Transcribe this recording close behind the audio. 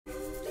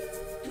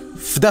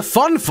The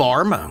fun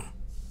farm.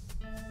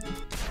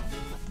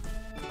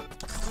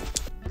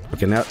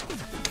 Okay, now.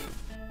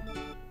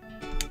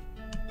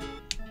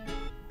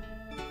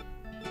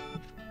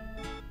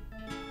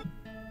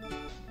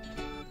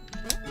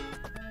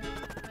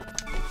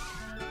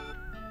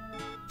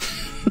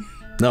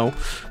 No,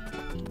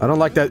 I don't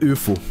like that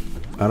UFO.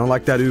 I don't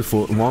like that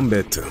UFO one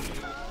bit.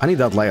 I need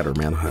that ladder,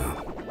 man.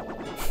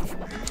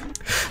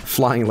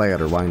 Flying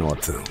ladder, why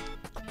not?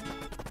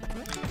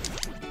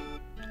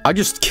 I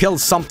just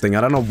killed something.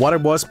 I don't know what it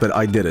was, but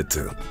I did it.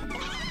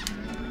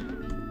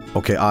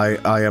 Okay,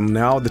 I am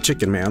now the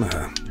chicken man.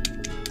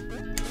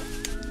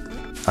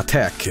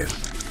 Attack.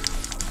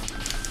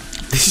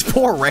 These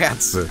poor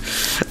rats.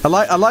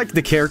 I like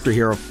the character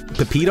here of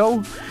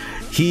Peppino.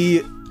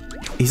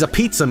 He's a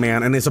pizza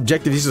man, and his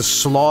objective is to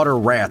slaughter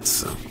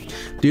rats.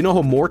 Do you know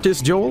who Mort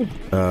is, Joel?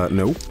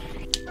 No.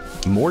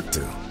 Mort?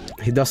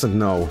 He doesn't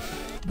know.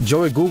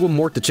 Joey, Google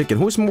Mort the Chicken.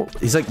 Who's Mort?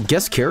 He's like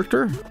guest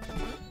character?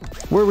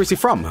 Where was he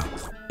from?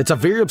 It's a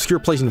very obscure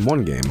place in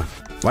one game.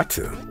 What?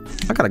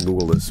 I gotta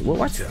Google this.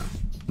 What?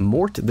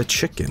 Mort the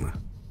Chicken.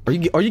 Are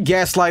you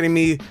gaslighting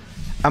me?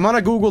 I'm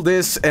gonna Google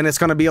this, and it's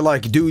gonna be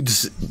like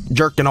dudes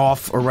jerking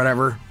off or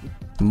whatever.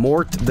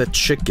 Mort the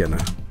Chicken.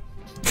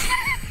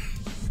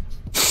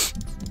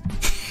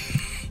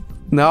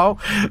 No?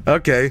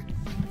 Okay.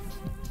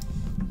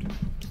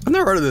 I've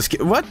never heard of this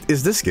game. What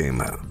is this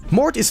game?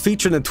 Mort is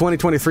featured in the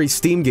 2023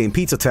 Steam game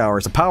Pizza Tower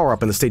as a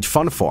power-up in the stage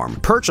Fun Farm.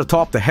 Perched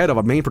atop the head of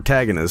a main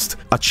protagonist,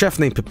 a chef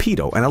named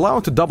Peppino, and allow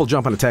him to double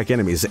jump and attack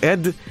enemies.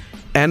 Ed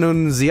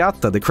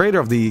Annunziata, the creator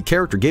of the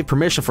character, gave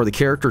permission for the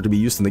character to be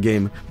used in the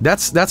game.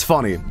 That's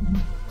funny.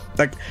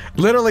 Like,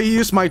 literally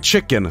use my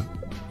chicken.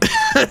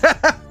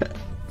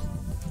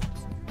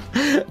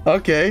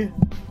 Okay.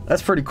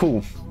 That's pretty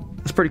cool.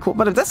 That's pretty cool.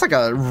 But if that's like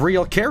a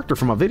real character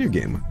from a video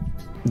game.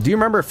 Do you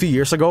remember a few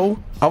years ago?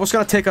 I was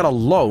gonna take out a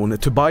loan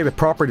to buy the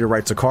property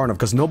rights to Karnov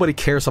because nobody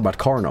cares about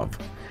Karnov.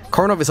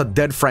 Karnov is a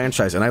dead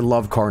franchise and I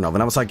love Karnov.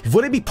 And I was like,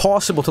 would it be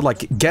possible to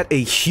like get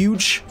a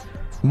huge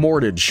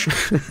mortgage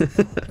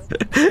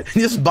and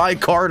just buy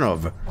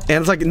Karnov? And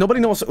it's like, nobody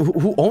knows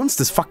who owns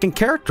this fucking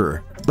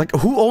character. Like,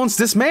 who owns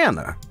this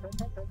man?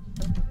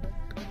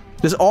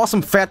 This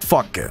awesome fat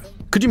fuck.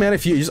 Could you imagine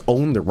if you just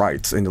own the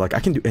rights and you're like, I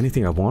can do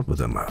anything I want with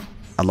them?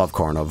 I love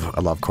Karnov.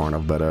 I love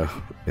Karnov, but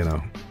you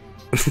know.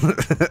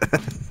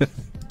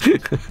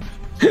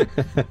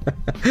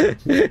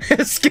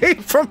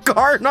 Escape from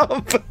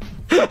Karnov.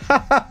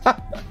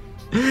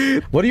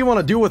 What do you want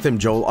to do with him,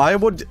 Joel? I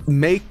would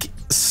make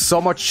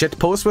so much shit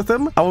posts with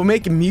him. I will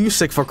make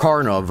music for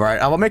Karnov, right?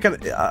 I will make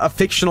a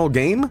fictional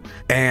game,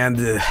 and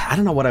I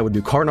don't know what I would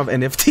do. Karnov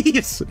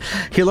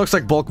NFTs. He looks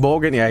like Bulk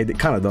Bogan. Yeah, he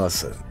kind of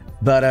does.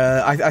 But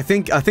I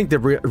think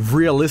the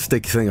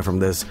realistic thing from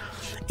this,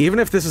 even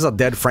if this is a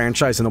dead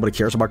franchise and nobody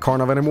cares about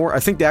Karnov anymore,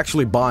 I think they're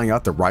actually buying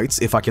out the rights.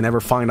 If I can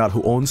ever find out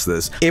who owns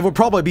this, it would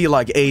probably be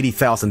like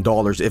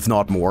 $80,000, if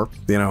not more.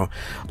 You know,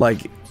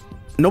 like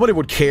nobody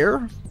would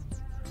care,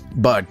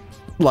 but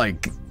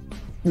like,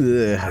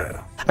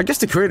 I guess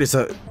the creator is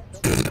a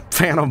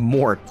fan of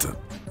Mort.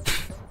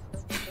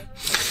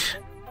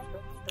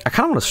 I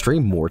kind of want to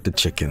stream Mort the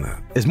Chicken.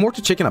 Is Mort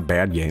the Chicken a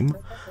bad game?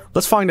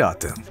 Let's find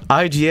out then.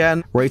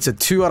 IGN rates it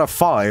 2 out of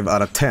 5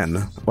 out of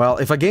 10. Well,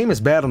 if a game is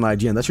bad on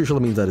IGN, that usually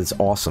means that it's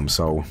awesome,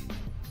 so,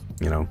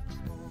 you know.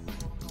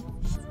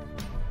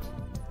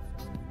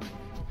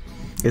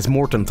 It's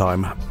Morton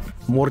time.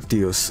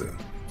 Mortius.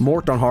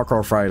 Mort on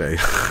Hardcore Friday.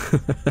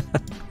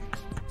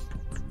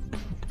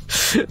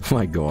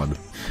 My god.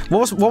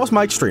 What was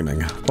Mike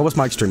streaming? What was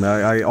Mike streaming?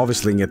 I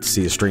obviously didn't get to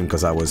see his stream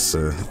because I was,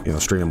 you know,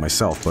 streaming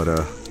myself,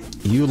 but,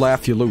 you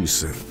laugh, you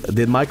lose.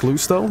 Did Mike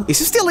lose, though? Is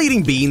he still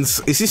eating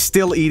beans? Is he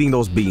still eating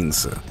those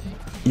beans?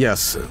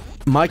 Yes.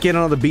 Mike ate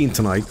another bean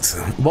tonight.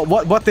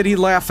 What did he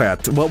laugh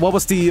at? What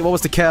was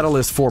the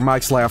catalyst for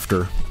Mike's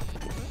laughter?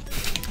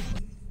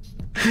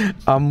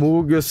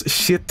 Amogus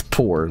shit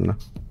porn.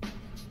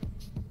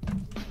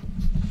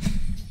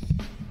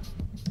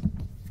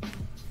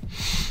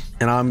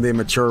 And I'm the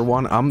immature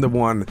one. I'm the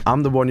one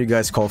you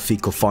guys call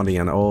fecal funny,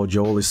 and oh,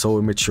 Joel is so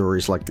immature,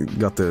 he's like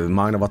got the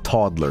mind of a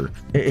toddler.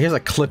 Here's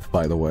a clip,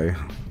 by the way.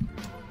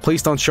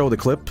 Please don't show the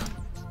clip.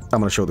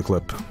 I'm gonna show the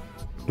clip.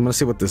 I'm gonna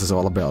see what this is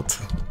all about.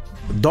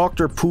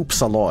 Doctor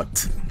poops a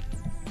lot.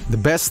 The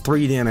best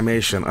 3D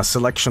animation, a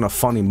selection of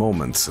funny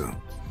moments.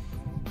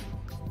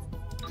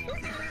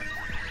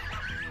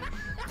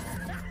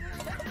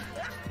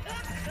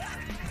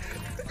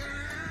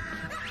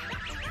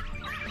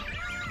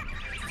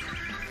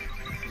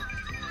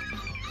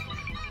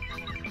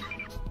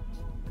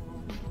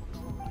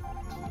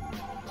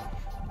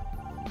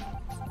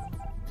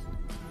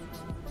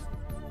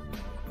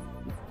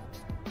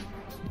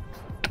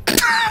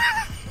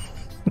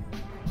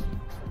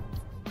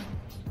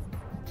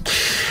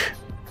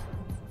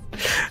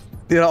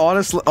 You know,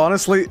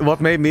 honestly,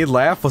 what made me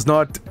laugh was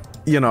not,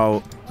 you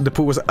know, the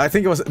poo was. I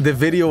think it was the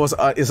video was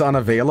is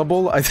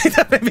unavailable. I think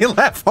that made me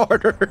laugh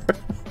harder.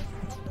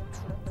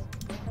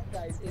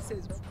 Guys, it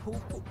says poop,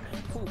 poop,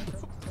 poop.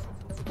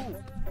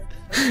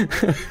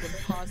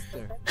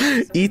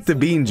 Eat the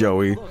bean,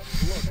 Joey.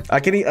 I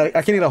can eat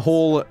a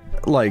whole,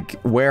 like,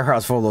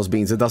 warehouse full of those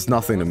beans. It does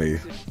nothing to me.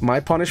 My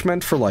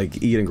punishment for,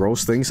 like, eating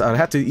gross things, I'd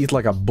have to eat,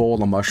 like, a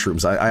bowl of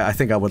mushrooms. I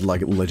think I would,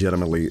 like,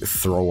 legitimately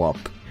throw up.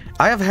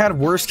 I have had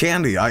worse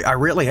candy. I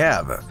really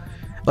have.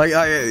 Like,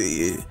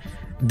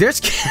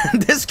 there's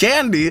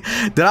candy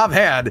that I've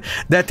had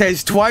that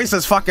tastes twice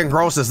as fucking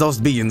gross as those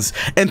beans,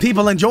 and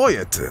people enjoy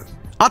it.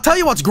 I'll tell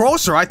you what's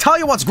grosser.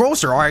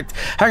 Alright?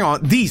 Hang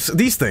on.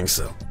 These things.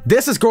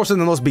 This is grosser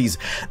than those beans.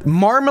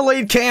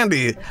 Marmalade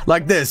candy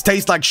like this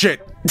tastes like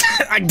shit.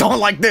 I don't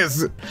like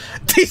this.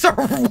 These are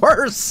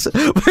worse.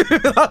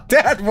 Not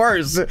that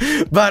worse.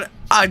 But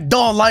I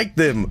don't like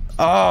them.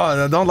 Oh,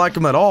 I don't like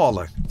them at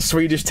all.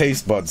 Swedish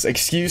taste buds.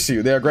 Excuse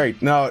you. They're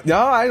great. No,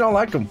 I don't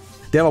like them.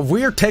 They have a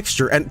weird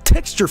texture, and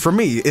texture for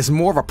me is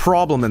more of a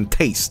problem than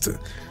taste.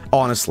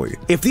 Honestly,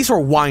 if these were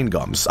wine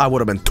gums, I would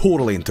have been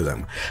totally into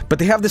them. But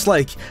they have this,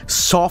 like,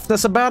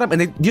 softness about them,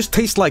 and they just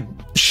taste like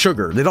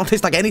sugar. They don't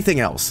taste like anything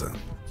else.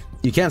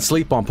 You can't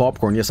sleep on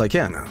popcorn. Yes, I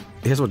can.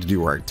 Here's what to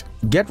do, right?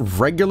 Get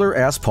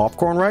regular-ass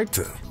popcorn, right?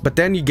 But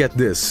then you get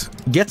this.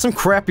 Get some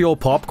crappy old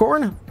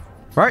popcorn,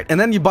 right? And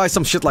then you buy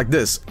some shit like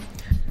this.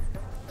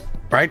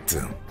 Right?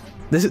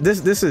 This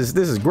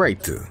is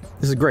great.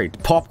 This is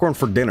great. Popcorn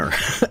for dinner.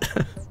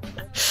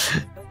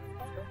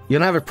 You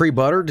don't have it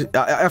pre-buttered?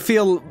 I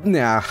feel,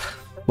 nah.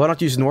 Why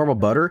not use normal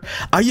butter?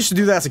 I used to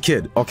do that as a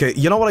kid. Okay,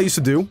 you know what I used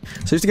to do?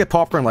 So I used to get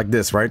popcorn like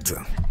this, right?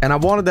 And I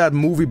wanted that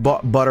movie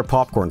butter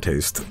popcorn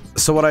taste.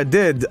 So what I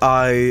did,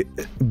 I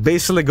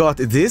basically got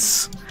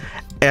this,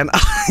 and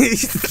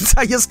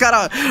I just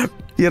gotta,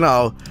 you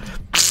know...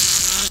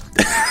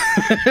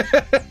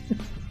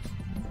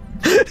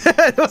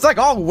 It was like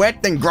all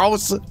wet and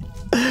gross.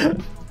 I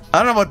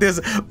don't know what this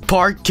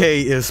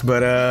parquet is,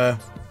 but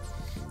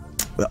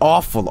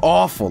awful,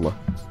 awful.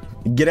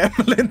 Get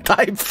Evelyn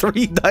type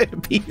 3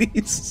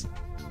 diabetes.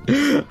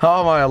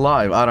 How am I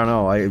alive? I don't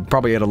know. I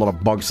probably ate a lot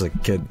of bugs as a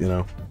kid, you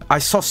know. I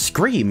saw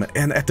Scream,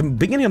 and at the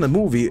beginning of the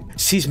movie,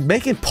 she's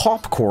making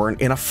popcorn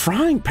in a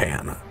frying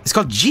pan. It's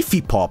called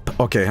Jiffy Pop.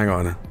 Okay, hang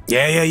on.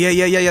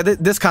 Yeah.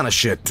 This kind of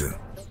shit.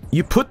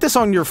 You put this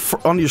on your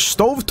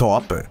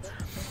stovetop,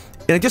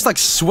 and it just like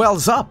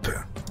swells up.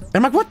 And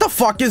I'm like, what the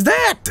fuck is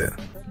that?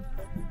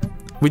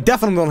 We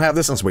definitely don't have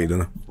this in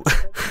Sweden.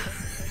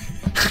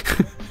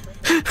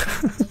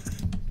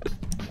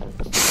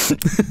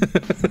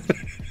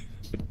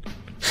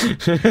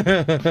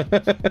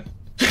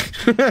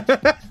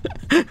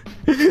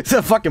 It's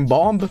a fucking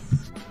bomb.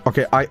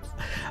 Okay, I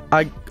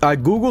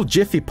googled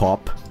Jiffy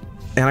Pop,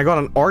 and I got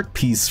an art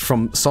piece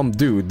from some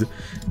dude.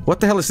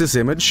 What the hell is this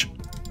image?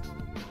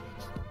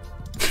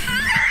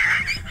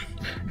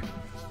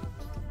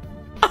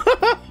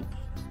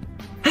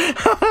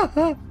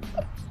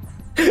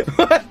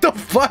 What the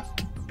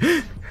fuck?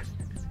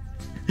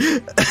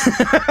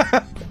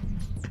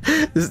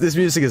 This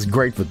music is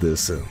great with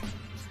this.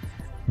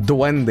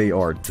 Duende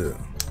art.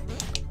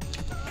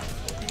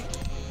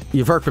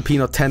 You've heard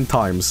Peppino 10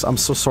 times. I'm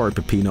so sorry,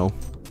 Peppino.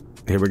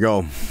 Here we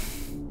go.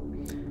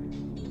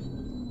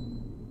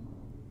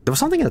 There was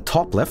something in the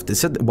top left. It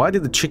said, why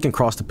did the chicken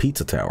cross the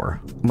pizza tower?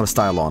 I'm gonna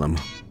style on him.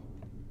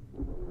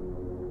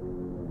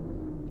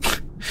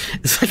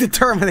 It's like the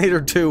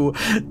Terminator 2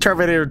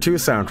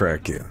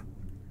 soundtrack. Yeah.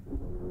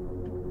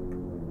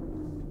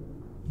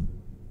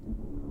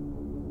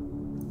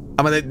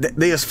 I mean,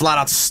 they just flat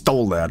out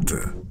stole that.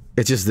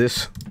 It's just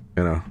this,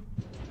 you know.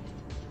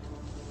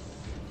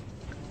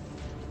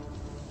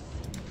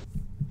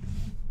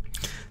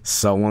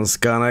 Someone's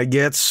gonna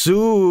get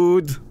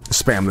sued.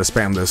 Spam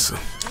this.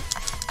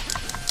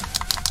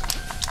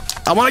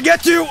 I wanna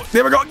get you!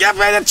 There we go. Get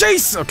me the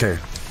cheese! Okay.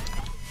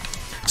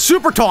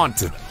 Super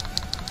taunt.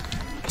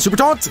 Super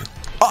taunt.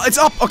 Oh, it's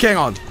up. Okay, hang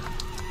on.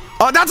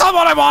 Oh, that's not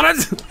what I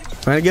wanted!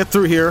 I'm gonna get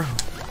through here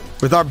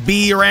with our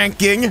B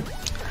ranking.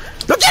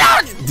 Look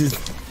out!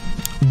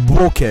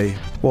 Okay.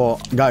 Well,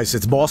 guys,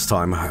 it's boss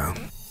time.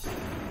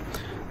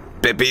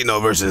 Peppino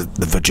versus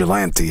the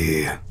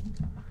Vigilante.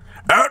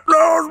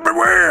 Outlaws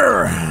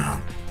beware!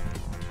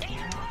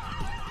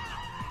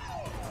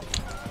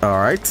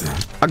 Alright.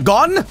 A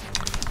gun?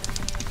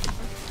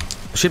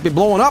 Should be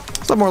blowing up.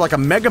 It's more like a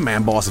Mega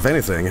Man boss, if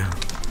anything.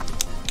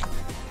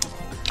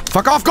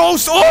 Fuck off,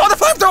 Ghost! Oh, the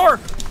flip door!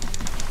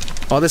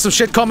 Oh, there's some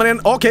shit coming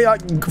in. Okay,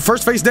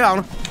 first face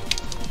down.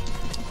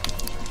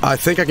 I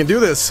think I can do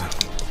this.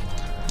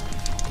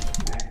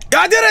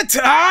 I did it!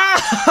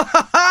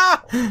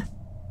 Ah!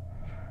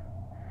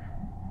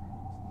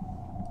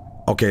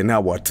 Okay,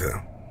 now what?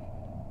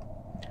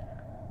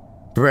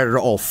 Predator,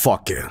 oh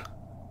fuck it.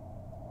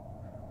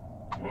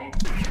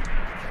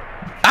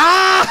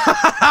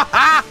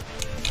 Ah!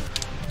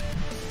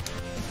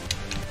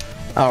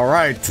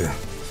 Alright.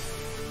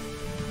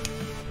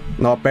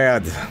 Not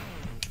bad.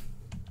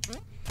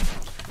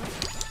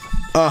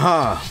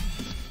 Uh-huh.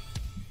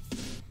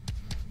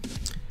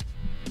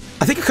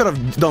 I think I could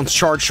have done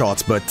charge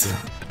shots, but...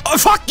 Oh,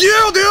 fuck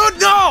you,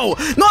 dude! No!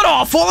 Not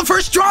awful! The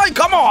first try!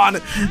 Come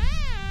on!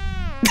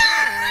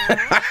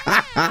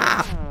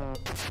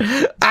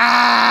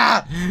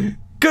 Ah!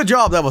 Good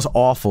job, that was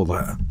awful.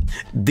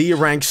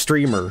 D-rank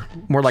streamer.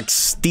 More like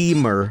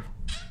steamer.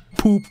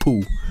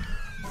 Poo-poo.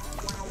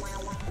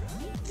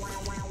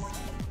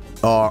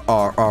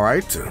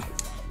 Alright.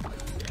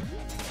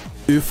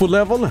 UFO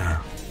level?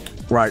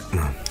 Right.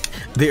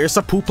 There's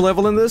a poop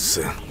level in this?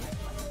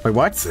 Wait,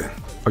 what?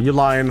 Are you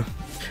lying?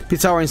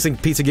 Pizza Hour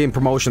Instinct Pizza Game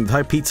Promotion.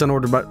 Type pizza and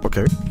order by...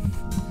 Okay.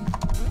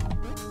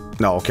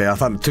 No, okay, I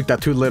thought it took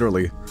that too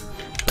literally.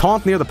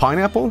 Taunt near the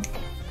pineapple?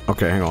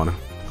 Okay, hang on.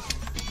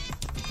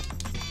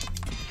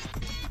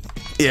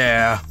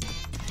 Yeah.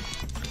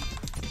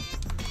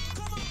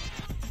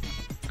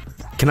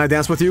 Can I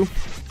dance with you?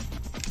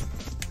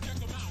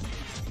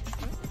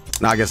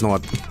 Nah, I guess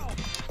not.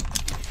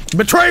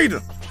 Betrayed!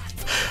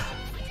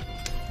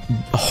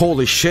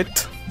 Holy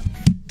shit.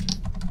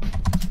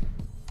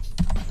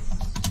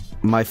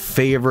 My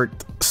favorite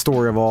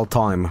story of all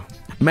time.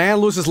 Man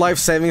loses life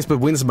savings but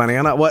wins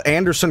banana. What,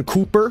 Anderson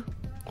Cooper?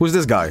 Who's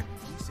this guy?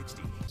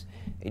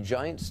 A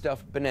giant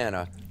stuffed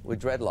banana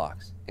with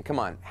dreadlocks. And come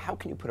on, how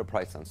can you put a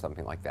price on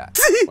something like that?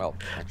 Well,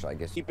 actually, I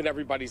guess... Keeping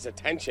everybody's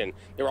attention,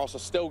 they're also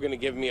still gonna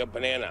give me a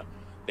banana.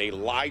 They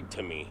lied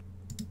to me.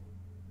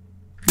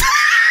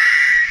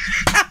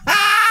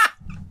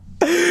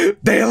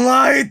 They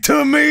lied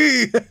to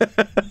me!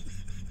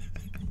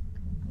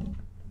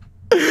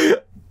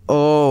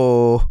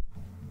 Oh.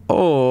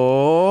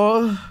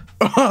 Oh.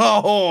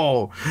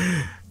 Oh.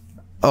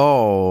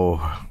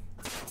 Oh.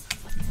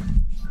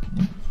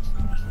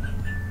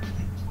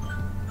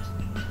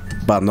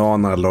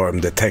 Banana alarm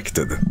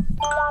detected.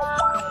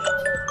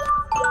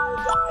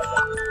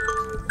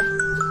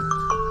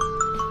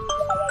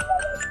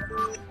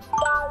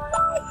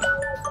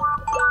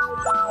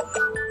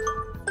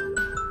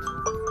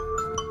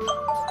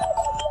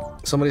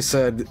 Somebody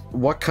said,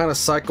 what kind of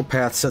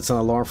psychopath sets an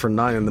alarm for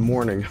 9 in the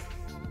morning?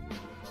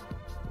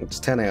 It's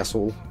 10,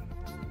 asshole.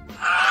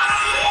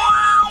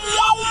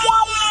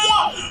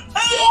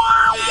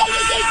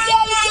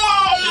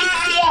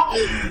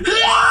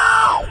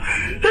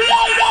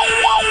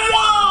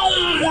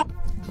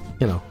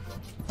 You know,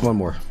 one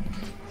more.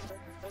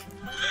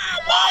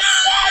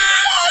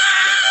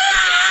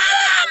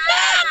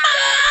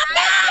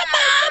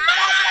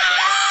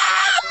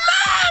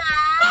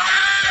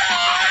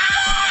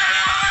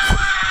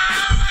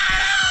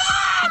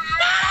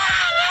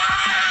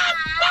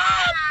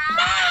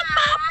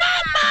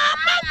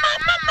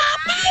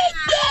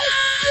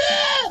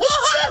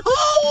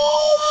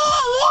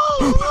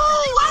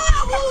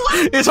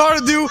 It's hard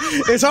to do.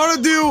 It's hard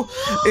to do.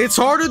 It's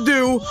hard to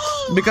do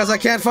because I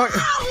can't fuck.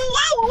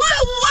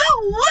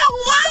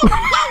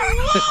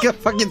 I can't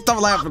fucking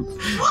stop laughing.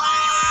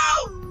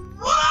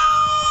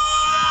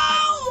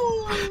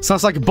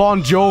 Sounds like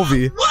Bon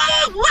Jovi.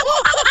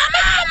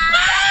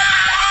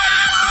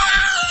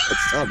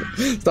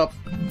 Stop.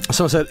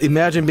 Someone said,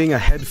 imagine being a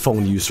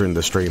headphone user in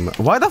the stream.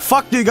 Why the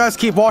fuck do you guys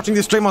keep watching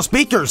this stream on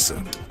speakers?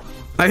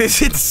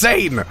 It's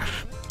insane.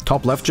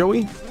 Top left,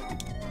 Joey?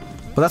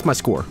 Well, that's my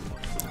score.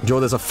 Joe,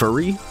 there's a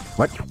furry?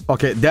 What?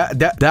 Okay,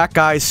 that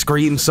guy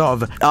screams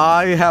of,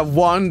 I have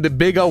won the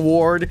big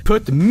award,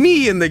 put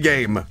me in the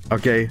game.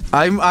 Okay,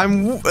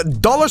 I'm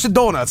dollars and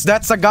donuts.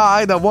 That's a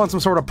guy that won some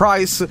sort of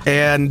prize,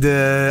 and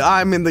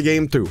I'm in the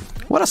game too.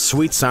 What a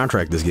sweet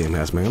soundtrack this game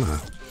has, man.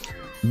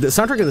 The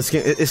soundtrack in this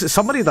game, is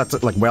somebody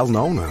that's like well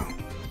known now.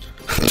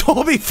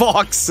 Toby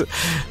Fox!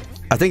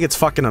 I think it's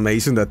fucking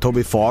amazing that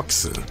Toby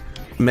Fox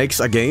makes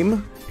a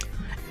game,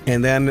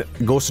 and then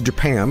goes to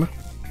Japan,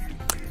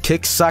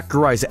 kicks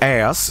Sakurai's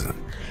ass,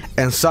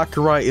 and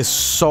Sakurai is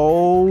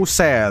so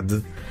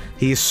sad.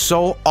 He's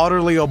so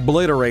utterly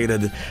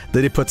obliterated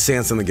that he puts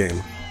Sans in the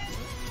game.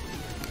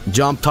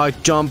 Jump,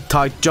 tight jump,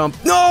 tight jump.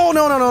 No,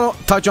 no, no, no, no.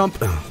 Tight jump.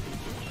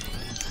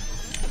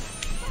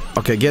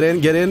 Okay, get in,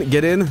 get in,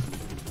 get in.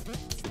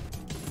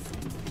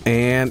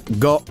 And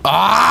go.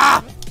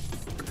 Ah!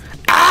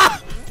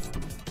 Ah!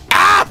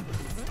 Ah!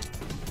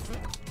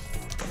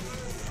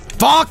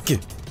 Fuck!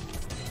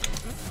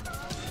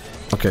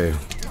 Okay.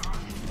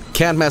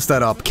 Can't mess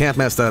that up. Can't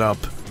mess that up.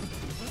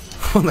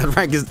 That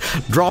rank is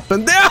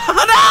dropping down.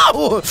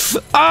 No!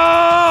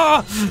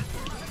 Ah!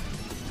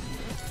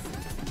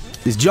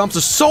 These jumps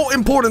are so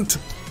important.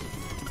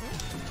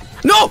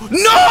 No!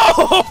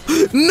 No!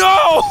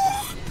 No!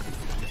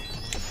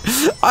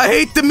 I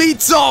hate the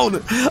meat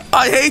zone.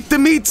 I hate the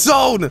meat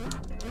zone.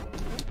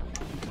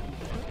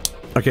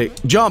 Okay,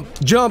 jump,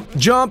 jump,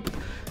 jump.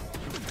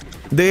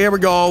 There we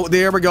go.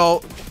 There we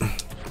go.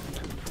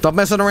 Stop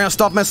messing around.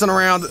 Stop messing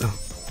around.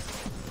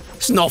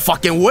 There's no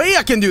fucking way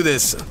I can do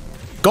this.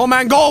 Go,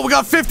 man, go. We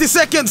got 50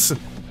 seconds.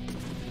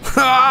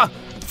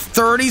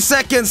 30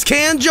 seconds.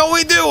 Can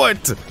Joey do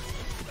it?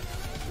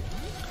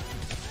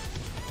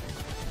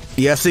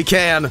 Yes, he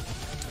can.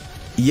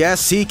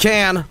 Yes, he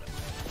can.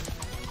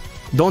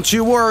 Don't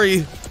you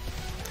worry.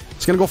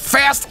 It's gonna go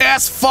fast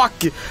as fuck.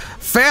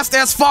 Fast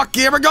as fuck.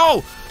 Here we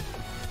go.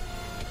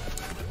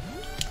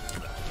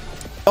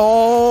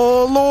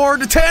 Oh,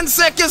 Lord. 10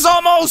 seconds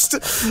almost.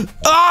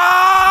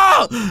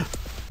 Ah!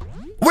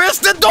 Where's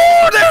the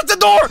door? There's the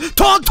door!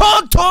 Taunt,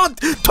 taunt, taunt!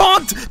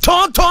 Taunt,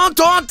 taunt, taunt,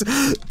 taunt!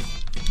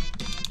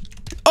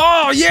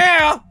 Oh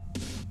yeah!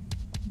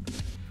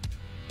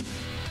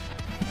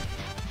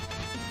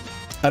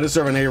 I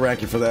deserve an A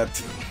ranking for that.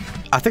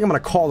 I think I'm gonna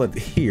call it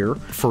here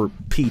for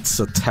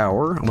Pizza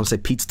Tower. I'm gonna say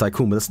Pizza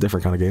Tycoon, but that's a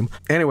different kind of game.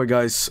 Anyway,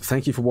 guys,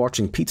 thank you for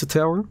watching Pizza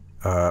Tower.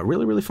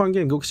 Really, really fun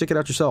game. Go check it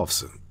out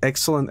yourselves.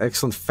 Excellent,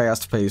 excellent,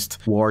 fast-paced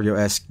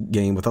Wario-esque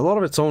game with a lot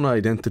of its own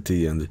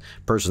identity and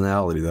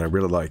personality that I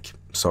really like.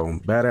 So,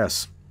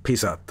 badass.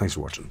 Peace out. Thanks for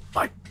watching.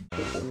 Bye.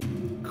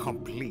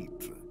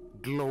 Complete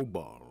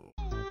global.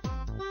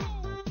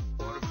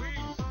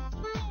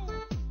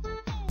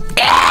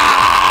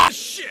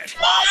 Shit!